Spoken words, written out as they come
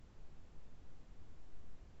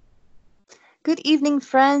Good evening,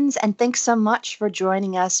 friends, and thanks so much for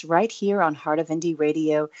joining us right here on Heart of Indie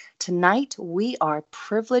Radio. Tonight, we are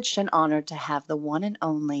privileged and honored to have the one and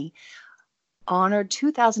only honored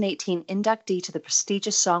 2018 inductee to the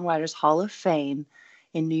prestigious Songwriters Hall of Fame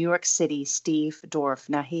in New York City, Steve Dorff.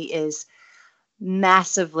 Now, he is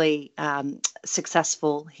massively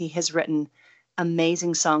successful. He has written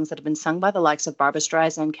amazing songs that have been sung by the likes of Barbra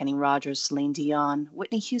Streisand, Kenny Rogers, Celine Dion,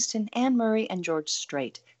 Whitney Houston, Anne Murray, and George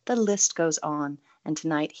Strait. The list goes on. And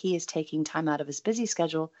tonight he is taking time out of his busy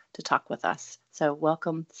schedule to talk with us. So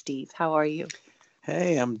welcome, Steve. How are you?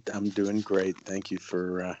 Hey, I'm doing great. Thank you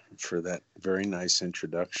for that very nice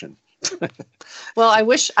introduction. Well, I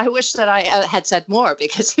wish that I had said more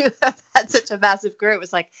because you have had such a massive career. It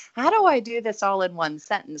was like, how do I do this all in one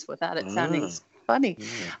sentence without it sounding Ah, funny?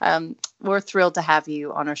 yeah. We're thrilled to have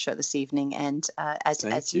you on our show this evening, and as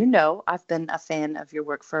Thank you you. know, I've been a fan of your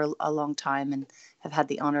work for a long time, and have had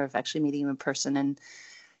the honor of actually meeting you in person. And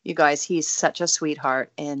you guys, he's such a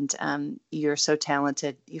sweetheart, and you're so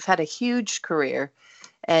talented. You've had a huge career,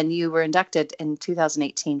 and you were inducted in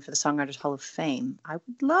 2018 for the Songwriters Hall of Fame. I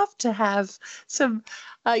would love to have some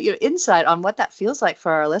insight on what that feels like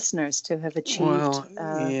for our listeners to have achieved Well,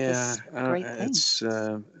 yeah, this great thing.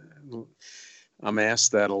 I'm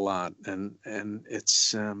asked that a lot, and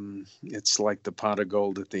it's like the pot of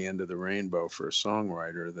gold at the end of the rainbow for a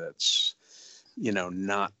songwriter that's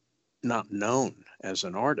not known as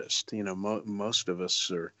an artist. Most of us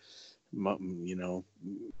are you know,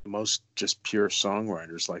 most just pure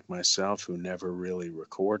songwriters like myself who never really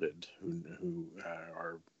recorded, who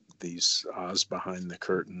are these Oz behind the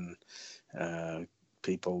curtain uh,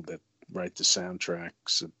 people that write the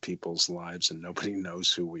soundtracks of people's lives and nobody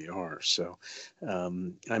knows who we are. So,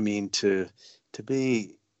 I mean, to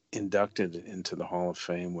be inducted into the Hall of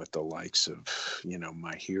Fame with the likes of,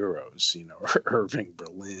 my heroes, Irving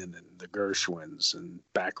Berlin and the Gershwins and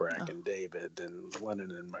Bacharach Oh, and David and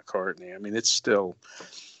Lennon and McCartney. I mean,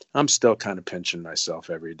 I'm still kind of pinching myself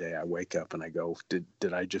every day. I wake up and I go,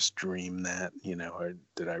 did I just dream that, or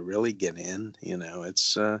did I really get in?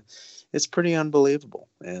 It's pretty unbelievable.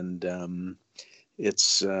 And,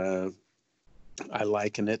 it's, I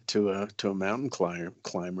liken it to a mountain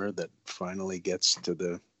climber that finally gets to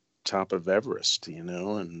the top of Everest,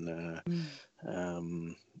 and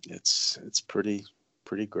mm, it's pretty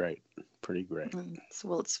great, pretty great.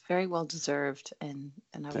 well, it's very well deserved, and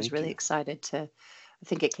I was Thank really you. excited to. I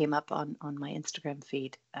think it came up on my Instagram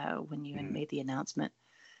feed when you had Mm, made the announcement,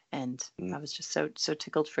 and mm, I was just so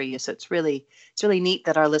tickled for you. So it's really neat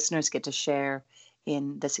that our listeners get to share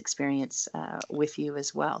in this experience with you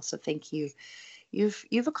as well. So thank you. You've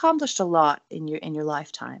accomplished a lot in your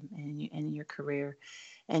lifetime and in your career,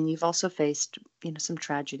 and you've also faced some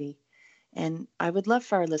tragedy. And I would love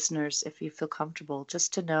for our listeners, if you feel comfortable,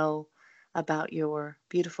 just to know about your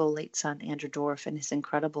beautiful late son Andrew Dorff and his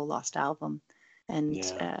incredible Lost album, and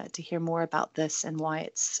yeah. to hear more about this and why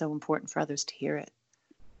it's so important for others to hear it.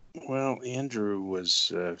 Well, Andrew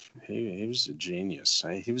was he was a genius.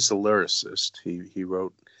 He was a lyricist. He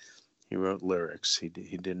wrote lyrics. He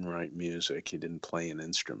didn't write music. He didn't play an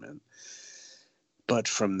instrument. But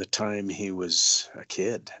from the time he was a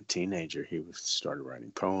kid, a teenager, started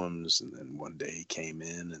writing poems. And then one day he came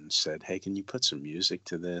in and said, "Hey, can you put some music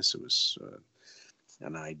to this?" It was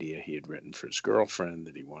an idea he had written for his girlfriend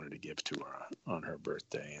that he wanted to give to her on her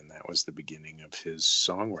birthday. And that was the beginning of his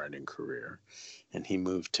songwriting career. And he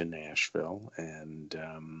moved to Nashville and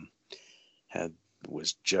had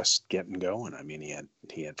was just getting going. I mean,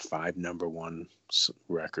 he had 5 number one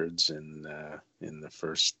records in the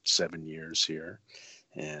first 7 years here,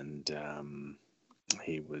 and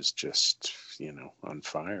he was just on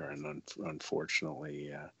fire. And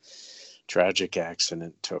unfortunately, tragic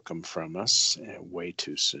accident took him from us way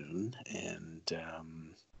too soon. And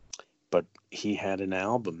but he had an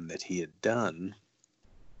album that he had done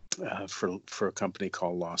for a company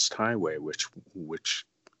called Lost Highway, which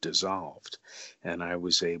dissolved, and I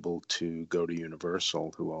was able to go to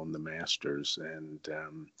Universal, who owned the masters, and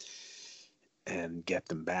get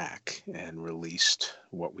them back, and released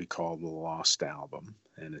what we call the Lost album,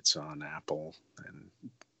 and it's on Apple and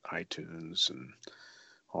iTunes and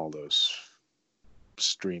all those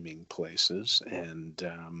streaming places, and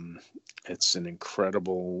it's an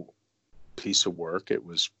incredible piece of work. It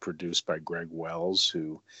was produced by Greg Wells,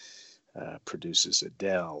 who produces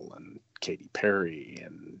Adele and Katy Perry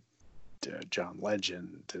and John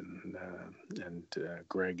Legend, and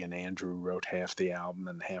Greg and Andrew wrote half the album,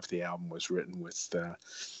 and half the album was written with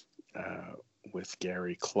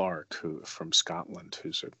Gary Clark, who from Scotland,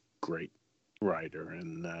 who's a great writer,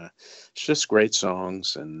 and it's just great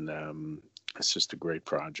songs, and it's just a great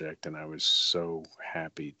project, and I was so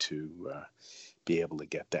happy to be able to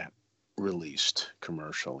get that released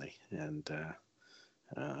commercially. And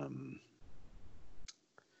um,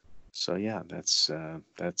 so yeah, that's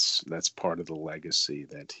part of the legacy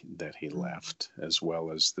that he left, as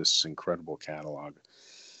well as this incredible catalog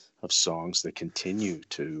of songs that continue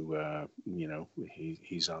to,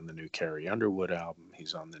 he's on the new Carrie Underwood album.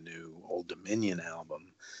 He's on the new Old Dominion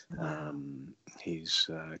album. Wow. He's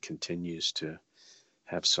continues to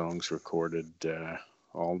have songs recorded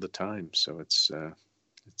all the time. So it's a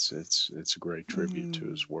great tribute to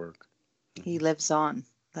Mm. his work. He Hmm. lives on.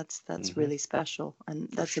 That's Hmm. really special, and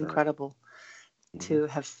For that's sure. incredible Hmm. to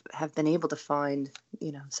have been able to find,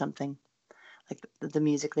 something like the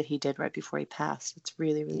music that he did right before he passed. It's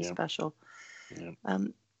really, really Yeah. special. Yeah.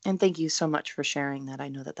 Um, and thank you so much for sharing that. I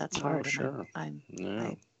know that that's Oh, hard, and sure. I'm Yeah.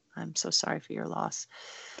 I, I'm so sorry for your loss.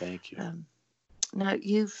 Thank you. Um, Now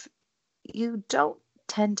you don't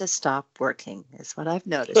tend to stop working, is what I've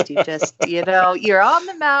noticed. You just, you're on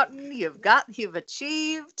the mountain, you've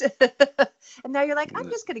achieved, and now you're like, I'm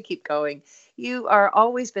just going to keep going. You are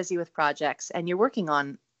always busy with projects, and you're working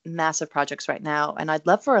on massive projects right now. And I'd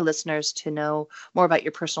love for our listeners to know more about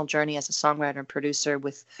your personal journey as a songwriter and producer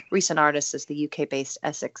with recent artists as the UK-based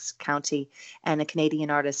Essex County and a Canadian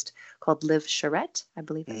artist called Liv Charette. I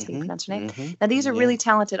believe that's how you Hmm. pronounce her name. Hmm. Now, these are Yeah. really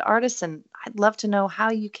talented artists, and I'd love to know how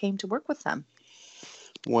you came to work with them.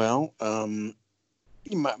 Well,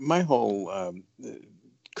 my whole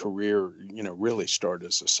career, really started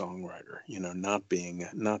as a songwriter. Not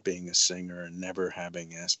being a singer and never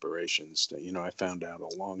having aspirations to. I found out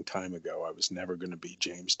a long time ago I was never going to be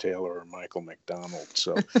James Taylor or Michael McDonald.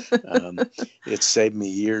 So um, it saved me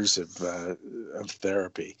years of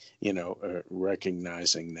therapy.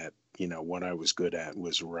 Recognizing that what I was good at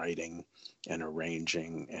was writing and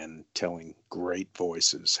arranging and telling great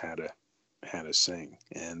voices how to sing.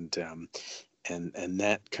 And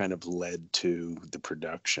that kind of led to the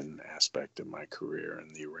production aspect of my career.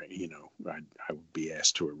 And I would be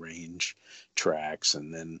asked to arrange tracks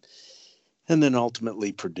and then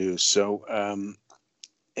ultimately produce. So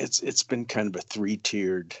it's been kind of a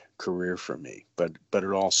three-tiered career for me, but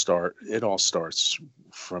it all starts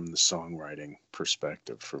from the songwriting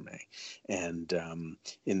perspective for me. And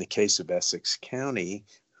in the case of Essex County,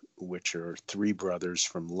 which are three brothers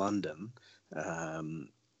from London, um,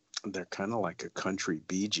 they're kind of like a country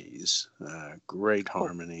Bee Gees. Great Oh,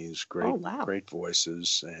 harmonies, oh, great wow. great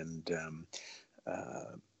voices, and uh,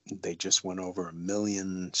 they just went over 1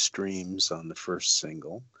 million streams on the first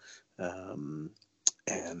single. Um,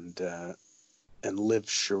 and and Liv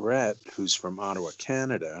Charette, who's from Ottawa,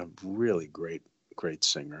 Canada, really great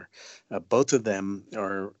singer. Both of them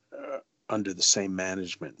are under the same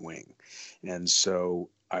management wing, and so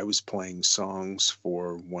I was playing songs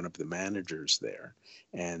for one of the managers there,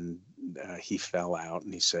 and he fell out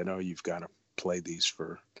and he said, "Oh, you've got to play these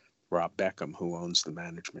for Rob Beckham, who owns the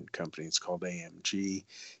management company. It's called AMG."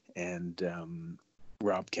 And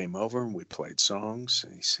Rob came over and we played songs.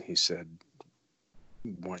 And he said,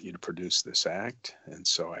 "Want you to produce this act." And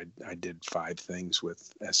so I did 5 things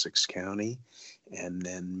with Essex County. And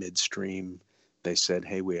then midstream, they said,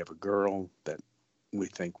 "Hey, we have a girl that we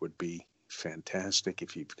think would be fantastic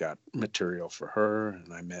if you've got material for her."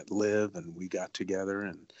 And I met Liv and we got together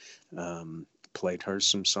and played her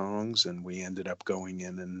some songs. And we ended up going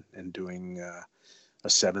in and doing a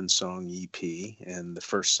 7-song EP. And the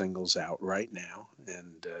first single's out right now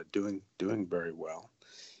and doing very well.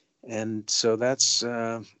 And so those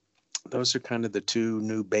are kind of the two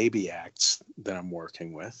new baby acts that I'm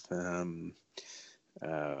working with. Uh,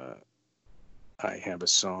 I have a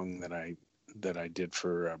song that I did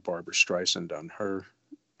for Barbara Streisand on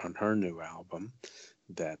her new album,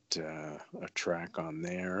 that a track on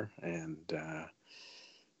there, and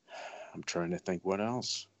I'm trying to think what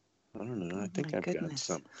else. I don't know. I Oh, think my I've got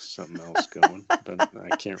goodness. something else going, but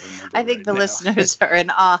I can't remember I think right the now. listeners are in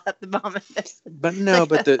awe at the moment. But It's no, like,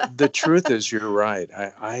 but the truth is, you're right.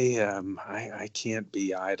 I can't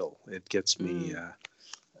be idle. mm,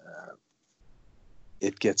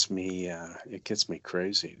 It gets me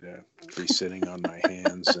crazy to be sitting on my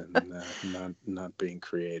hands and not being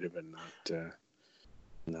creative and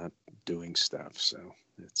not doing stuff. So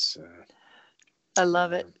it's I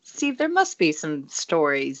love uh, it. Steve, there must be some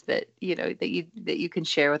stories that, that you can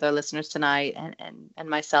share with our listeners tonight and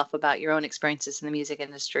myself about your own experiences in the music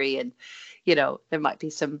industry. And, there might be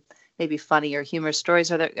some maybe funny or humorous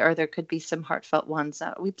stories, or there could be some heartfelt ones.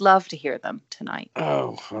 We'd love to hear them tonight.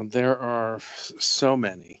 oh, well, there are so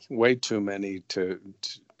many, way too many to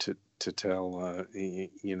to tell,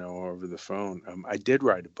 over the phone. I did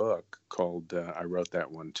write a book called, I wrote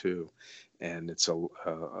that one too, and it's a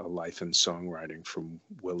life in songwriting from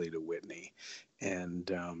Willie to Whitney. And,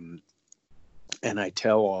 and I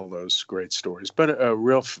tell all those great stories, but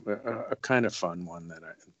a kind of fun one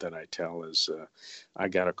that I tell is, I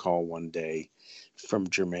got a call one day from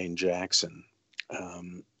Jermaine Jackson,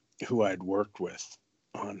 who I'd worked with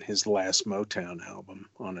on his last Motown album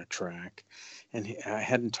on a track. And I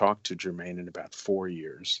hadn't talked to Jermaine in about 4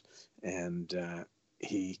 years. And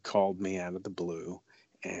he called me out of the blue.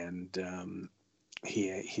 And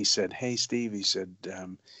he said, "Hey, Steve," he said,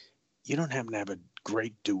 "you don't happen to have a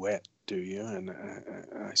great duet, do you?" And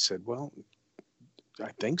I said, "Well,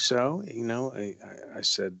 I think so." I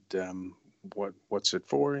said, "What's it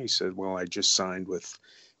for?" He said, "Well, I just signed with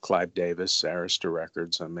Clive Davis, Arista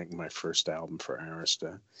Records. I'm making my first album for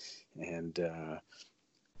Arista, and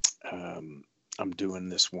I'm doing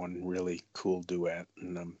this one really cool duet,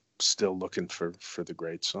 and I'm still looking for the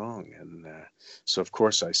great song." And so, of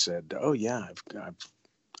course, I said, "Oh yeah, I've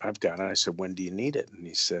got it." I said, "When do you need it?" And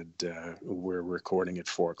he said, "We're recording at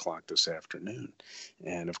 4 o'clock this afternoon."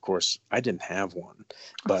 And of course, I didn't have one.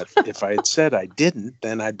 But if I had said I didn't,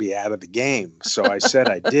 then I'd be out of the game. So I said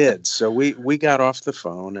I did. So we got off the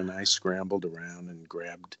phone, and I scrambled around and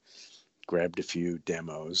grabbed a few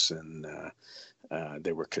demos, and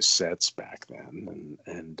they were cassettes back then,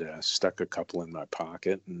 and stuck a couple in my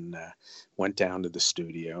pocket, and went down to the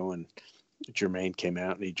studio. And Jermaine came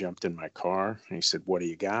out, and he jumped in my car, and he said, "What do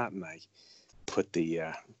you got?" And I put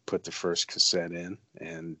the first cassette in,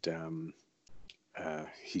 and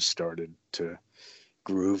he started to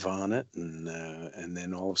groove on it, and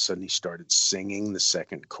then all of a sudden he started singing the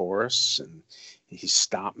second chorus, and he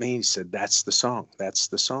stopped me. He said, "That's the song. That's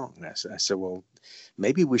the song." And I said, "Well,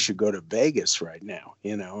 maybe we should go to Vegas right now."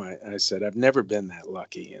 I said, "I've never been that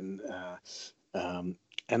lucky," um,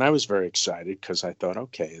 and I was very excited because I thought,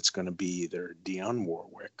 okay, it's going to be either Dionne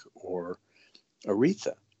Warwick or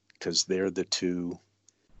Aretha, because they're the two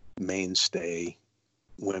mainstay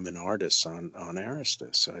women artists on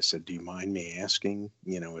Arista. So I said, "Do you mind me asking,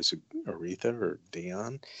 is it Aretha or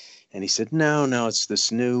Dionne?" And he said, "No, it's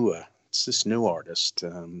this new artist.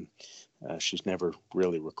 She's never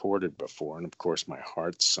really recorded before." And of course, my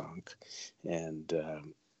heart sunk. And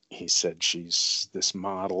he said, "She's this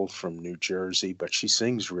model from New Jersey, but she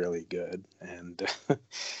sings really good." And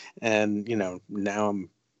and now I'm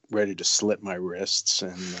ready to slit my wrists.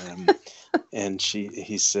 And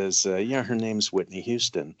he says, "Yeah, her name's Whitney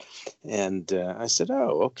Houston." And I said,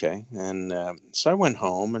 "Oh, okay." And so I went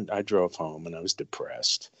home, and I drove home, and I was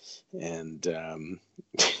depressed. And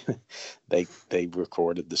they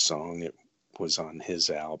recorded the song. It was on his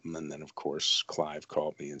album. And then, of course, Clive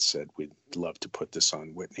called me and said, "We'd love to put this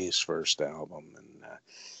on Whitney's first album."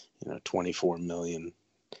 And 24 million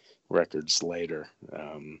records later,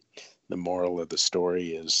 the moral of the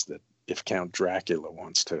story is that if Count Dracula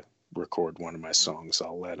wants to record one of my songs,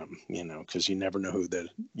 I'll let him, because you never know who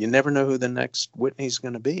the next Whitney's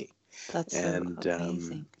going to be. That's so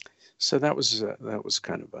amazing. So that was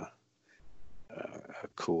kind of a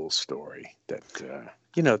cool story. That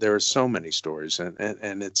there are so many stories,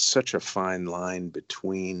 and it's such a fine line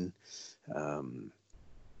between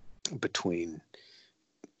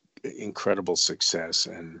incredible success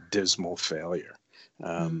and dismal failure.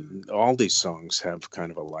 All these songs have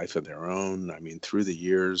kind of a life of their own. I mean, through the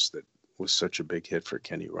years, that was such a big hit for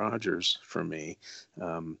Kenny Rogers for me,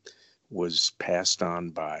 was passed on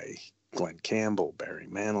by Glenn Campbell, Barry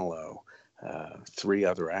Manilow, three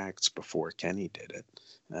other acts before Kenny did it.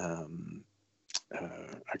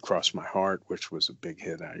 I Crossed My Heart, which was a big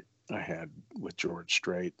hit I had with George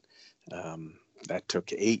Strait. That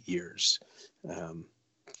took 8 years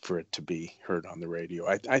for it to be heard on the radio.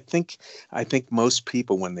 I think most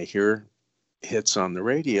people, when they hear hits on the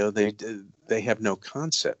radio, they have no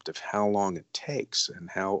concept of how long it takes and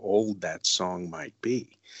how old that song might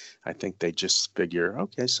be. I think they just figure,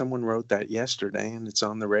 okay, someone wrote that yesterday and it's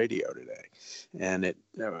on the radio today, and it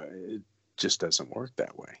just doesn't work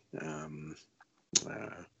that way.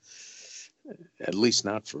 At least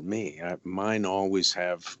not for me. Mine always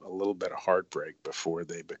have a little bit of heartbreak before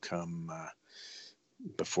they become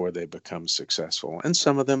successful, and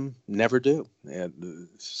some of them never do.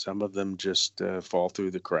 Some of them just fall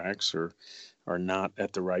through the cracks, or are not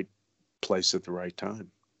at the right place at the right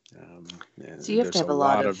time. So you have to have a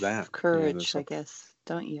lot of that courage, I guess,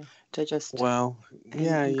 don't you, to just and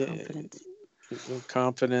confidence.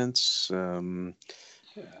 Confidence.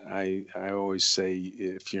 I always say,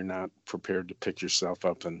 if you're not prepared to pick yourself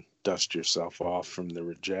up and dust yourself off from the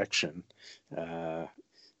rejection,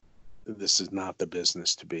 this is not the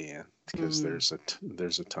business to be in, because Mm,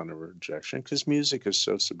 there's a ton of rejection, because music is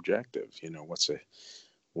so subjective.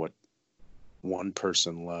 What one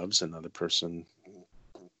person loves, another person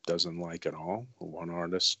doesn't like at all. One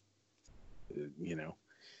artist, you know,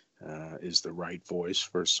 is the right voice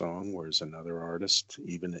for a song, whereas another artist,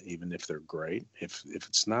 even if they're great, if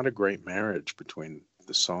it's not a great marriage between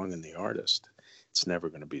the song and the artist, it's never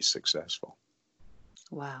going to be successful.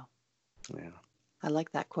 wow. Yeah. I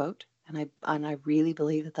like that quote. And I really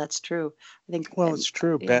believe that that's true. I think, Well, it's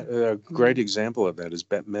true. yeah. A great Mm, example of that is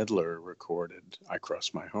Bette Midler recorded "I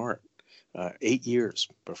Cross My Heart" 8 years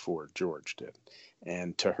before George did,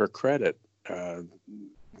 and to her credit, uh,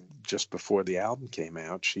 just before the album came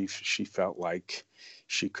out, she felt like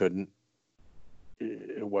she couldn't.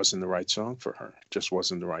 It wasn't the right song for her. It just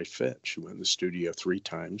wasn't the right fit. She went in the studio 3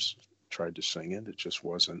 times, tried to sing it. It just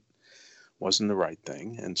wasn't the right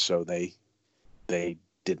thing, and so they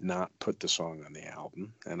did not put the song on the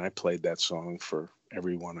album. And I played that song for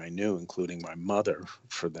everyone I knew, including my mother,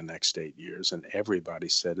 for the next 8 years. And everybody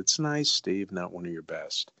said, "It's nice, Steve, not one of your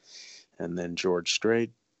best." And then George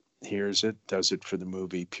Strait hears it, does it for the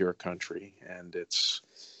movie Pure Country, and it's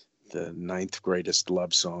the ninth greatest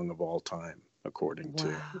love song of all time, wow.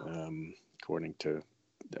 according to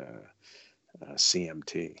uh,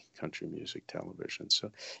 CMT, Country Music Television.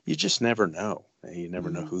 So you just never know. You never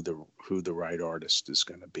know Mm, who the right artist is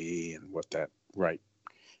going to be, and what that right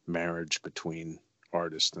marriage between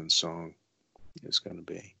artist and song is going to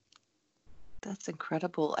be. that's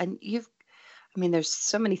incredible. And I mean, there's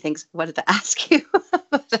so many things I wanted to ask you.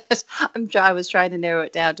 I was trying to narrow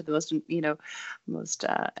it down to the most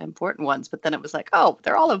important ones, but then it was like, oh,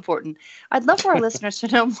 they're all important. I'd love for our listeners to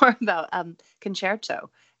know more about Concerto.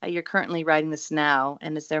 You're currently writing this now,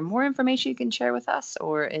 and is there more information you can share with us,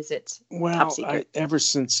 or is it top Well, I secret? ever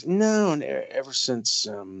since no, ever since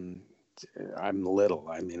I'm little.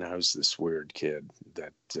 I mean, I was this weird kid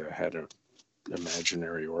that had a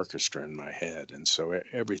imaginary orchestra in my head, and so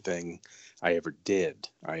everything I ever did,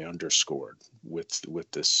 I underscored with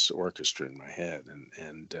this orchestra in my head,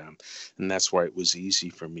 and that's why it was easy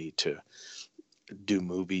for me to do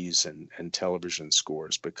movies and television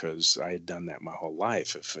scores, because I had done that my whole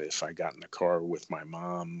life. If I got in the car with my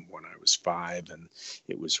mom when I was 5 and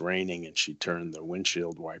it was raining and she turned the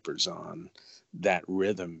windshield wipers on, that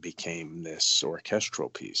rhythm became this orchestral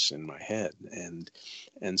piece in my head.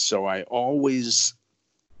 And so I always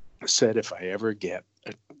said, if I ever get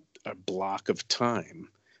a block of time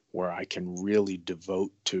where I can really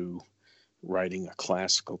devote to writing a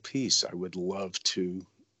classical piece, I would love to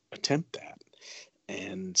attempt that.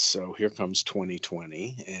 And so here comes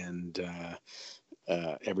 2020, and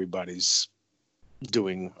everybody's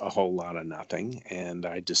doing a whole lot of nothing. And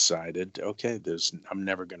I decided, okay, I'm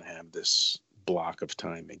never going to have this block of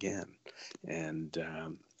time again. And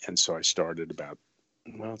so I started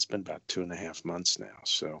it's been about 2.5 months now.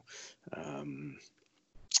 So um,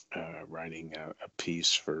 writing a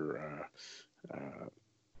piece for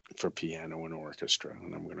piano and orchestra,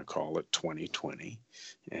 and I'm going to call it 2020.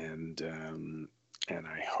 And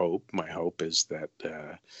my hope is that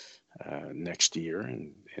next year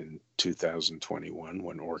in 2021,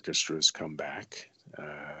 when orchestras come back,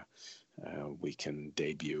 we can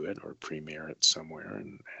debut it or premiere it somewhere,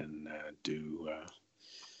 and do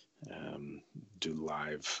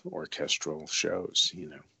live orchestral shows,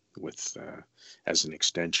 with as an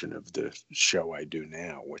extension of the show I do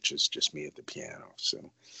now, which is just me at the piano.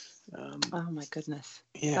 So Oh my goodness,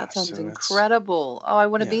 yeah, that sounds so that's incredible. Oh, I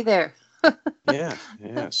want to yeah, be there.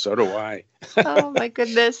 yeah. So do I. Oh my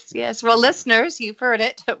goodness. Yes. Well, listeners, you've heard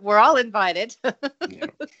it. We're all invited. Yeah,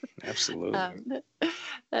 absolutely. Um,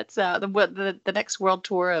 that's the next world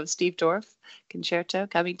tour of Steve Dorff Concerto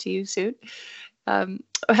coming to you soon.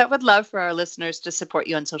 I would love for our listeners to support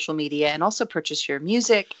you on social media and also purchase your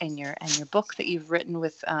music and your book that you've written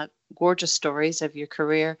with gorgeous stories of your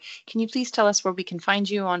career. Can you please tell us where we can find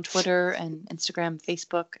you on Twitter and Instagram,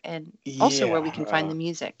 Facebook, and also where we Yeah. can find the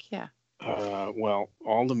music? Yeah. Well,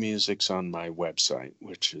 all the music's on my website,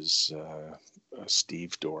 which is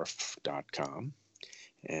stevedorf.com.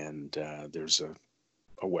 And there's a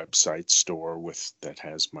website store that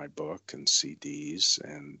has my book and CDs,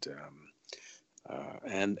 and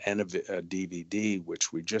a DVD,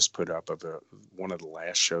 which we just put up of one of the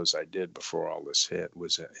last shows I did before all this hit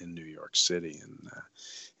was in New York City. And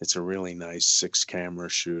it's a really nice 6-camera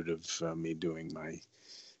shoot of me doing my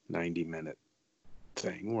 90-minute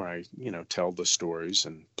thing where I, tell the stories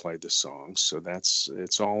and play the songs. So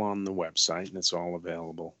it's all on the website, and it's all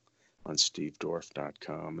available on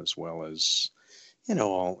stevedorf.com, as well as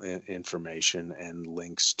all information and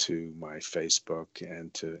links to my Facebook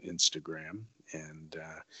and to Instagram. And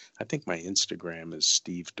I think my Instagram is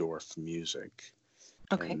Steve Dorff Music.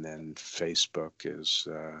 Okay. And then Facebook is,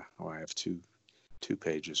 I have two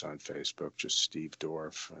pages on Facebook, just Steve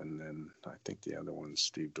Dorff, and then I think the other one's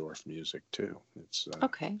Steve Dorff Music too. It's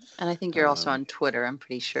Okay. And I think you're also on Twitter, I'm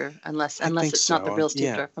pretty sure. I Unless think it's not the so. real Steve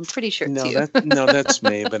Yeah. Dorff. I'm pretty sure it's No, you. that's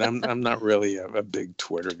me, but I'm not really a big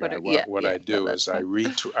Twitter guy. Twitter. What Yeah. I No, do that's is I fine.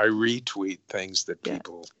 retweet things that Yeah.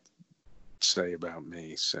 people say about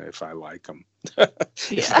me. Say if I like them.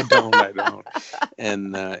 If Yeah. I don't, I don't.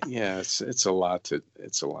 And yeah, it's a lot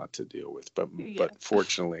to deal with. But Yeah.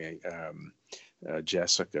 fortunately,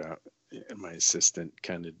 Jessica, my assistant,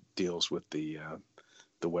 kind of deals with the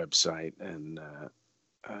website,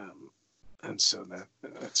 um, and so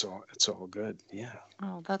it's all good. Yeah.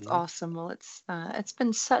 Oh, that's Yeah. awesome. Well, it's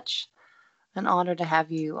been such an honor to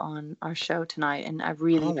have you on our show tonight, and I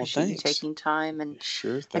really Oh, well, appreciate you thanks. taking time. And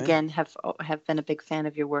Sure thing. again, have been a big fan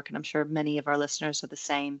of your work, and I'm sure many of our listeners are the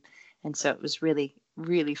same. And so it was really,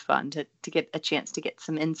 really fun to get a chance to get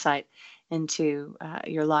some insight into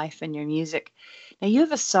your life and your music. Now, you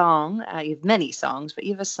have a song, you have many songs, but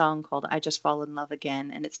you have a song called I Just Fall in Love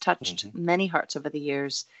Again, and it's touched Hmm. many hearts over the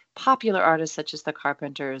years. Popular artists such as the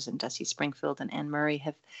Carpenters and Dusty Springfield and Anne Murray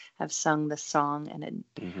have sung this song, and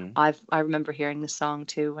Hmm. I remember hearing this song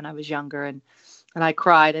too when I was younger, and I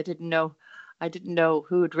cried. I didn't know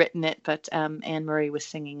who had written it, but Anne Murray was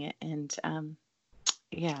singing it, and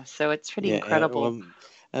yeah, so it's pretty Yeah. incredible. Well,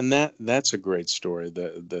 and that's a great story.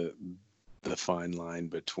 The fine line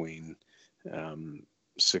between um,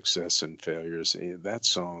 success and failures. That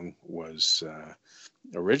song was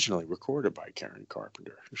originally recorded by Karen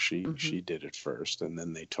Carpenter. Hmm. She did it first, and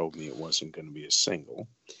then they told me it wasn't going to be a single.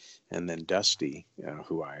 And then Dusty,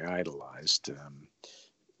 who I idolized,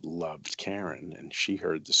 loved Karen, and she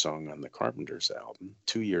heard the song on the Carpenters album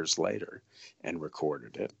 2 years later and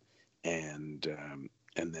recorded it, and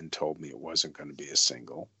then told me it wasn't going to be a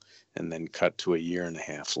single, and then cut to a year and a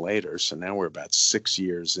half later. So now we're about 6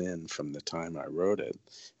 years in from the time I wrote it,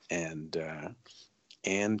 and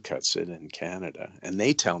Anne cuts it in Canada, and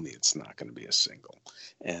they tell me it's not going to be a single,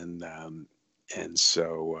 and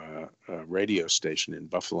so a radio station in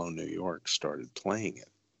Buffalo, New York, started playing it,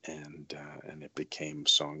 and it became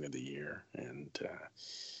Song of the Year, and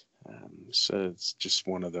so it's just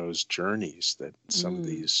one of those journeys that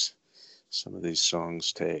Mm, some of these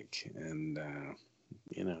songs take, and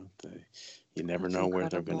you never that's know where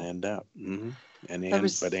they're going to incredible. end up. And There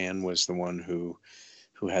But was, Anne was the one who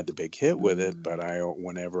had the big hit with it. But mm,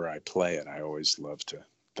 whenever I play it, I always love to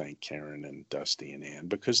thank Karen and Dusty and Ann,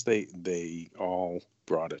 because they all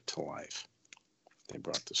brought it to life. They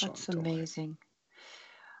brought the song that's to life. amazing.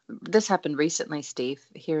 This happened recently, Steve,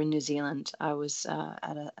 here in New Zealand. I was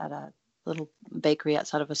at a little bakery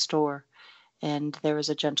outside of a store, and there was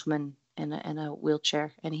a gentleman in a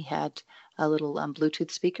wheelchair, and he had a little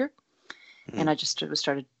Bluetooth speaker, and Mm, I just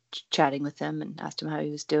started chatting with him and asked him how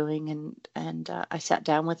he was doing, and I sat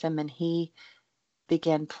down with him, and he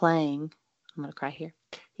began playing. I'm gonna cry here.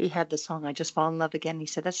 He had the song "I Just Fall in Love Again." He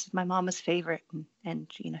said, "This is my mama's favorite," and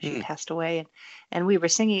she mm. passed away, and we were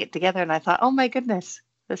singing it together, and I thought, "Oh my goodness,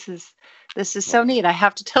 this is this is so Wow! neat." I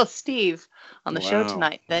have to tell Steve on the show Wow!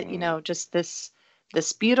 tonight that Wow! just this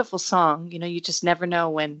beautiful song. You just never know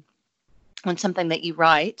when something that you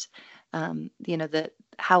write, that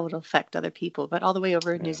how it'll affect other people. But all the way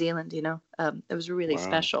over in New Yeah! Zealand, it was really Wow!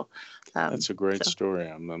 special. That's a great So story.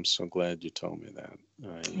 I'm so glad you told me that.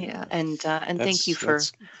 I yeah, and thank you for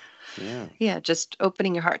that's yeah. yeah just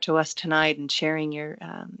opening your heart to us tonight and sharing your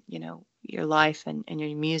your life and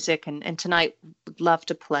your music and tonight would love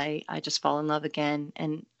to play I Just Fall in Love Again,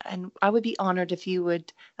 and I would be honored if you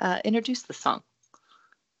would introduce the song.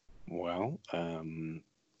 Well,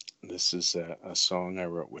 this is a song I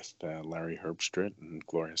wrote with Larry Herbstritt and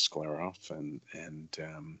Gloria Skleroff,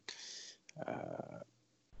 uh,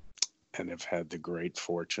 and have had the great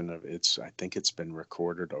fortune of I think it's been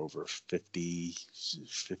recorded over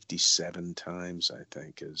 57 times, I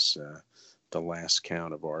think, is the last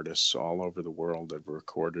count of artists all over the world have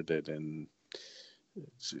recorded it in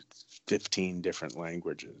 15 different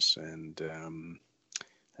languages. And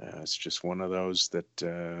it's just one of those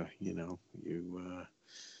that,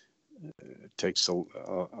 it takes a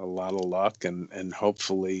lot of luck and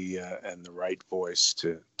hopefully and the right voice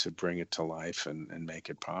to bring it to life and make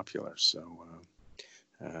it popular. So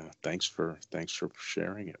thanks for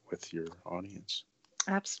sharing it with your audience.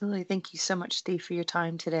 Absolutely. Thank you so much, Steve, for your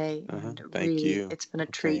time today. Uh-huh. And Thank really, you. it's been a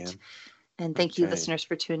Okay, treat. Ann. And thank you, Okay. listeners,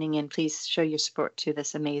 for tuning in. Please show your support to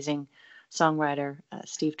this amazing songwriter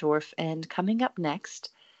Steve Dorff. And coming up next,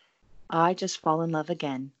 I Just Fall in Love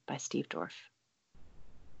Again by Steve Dorff.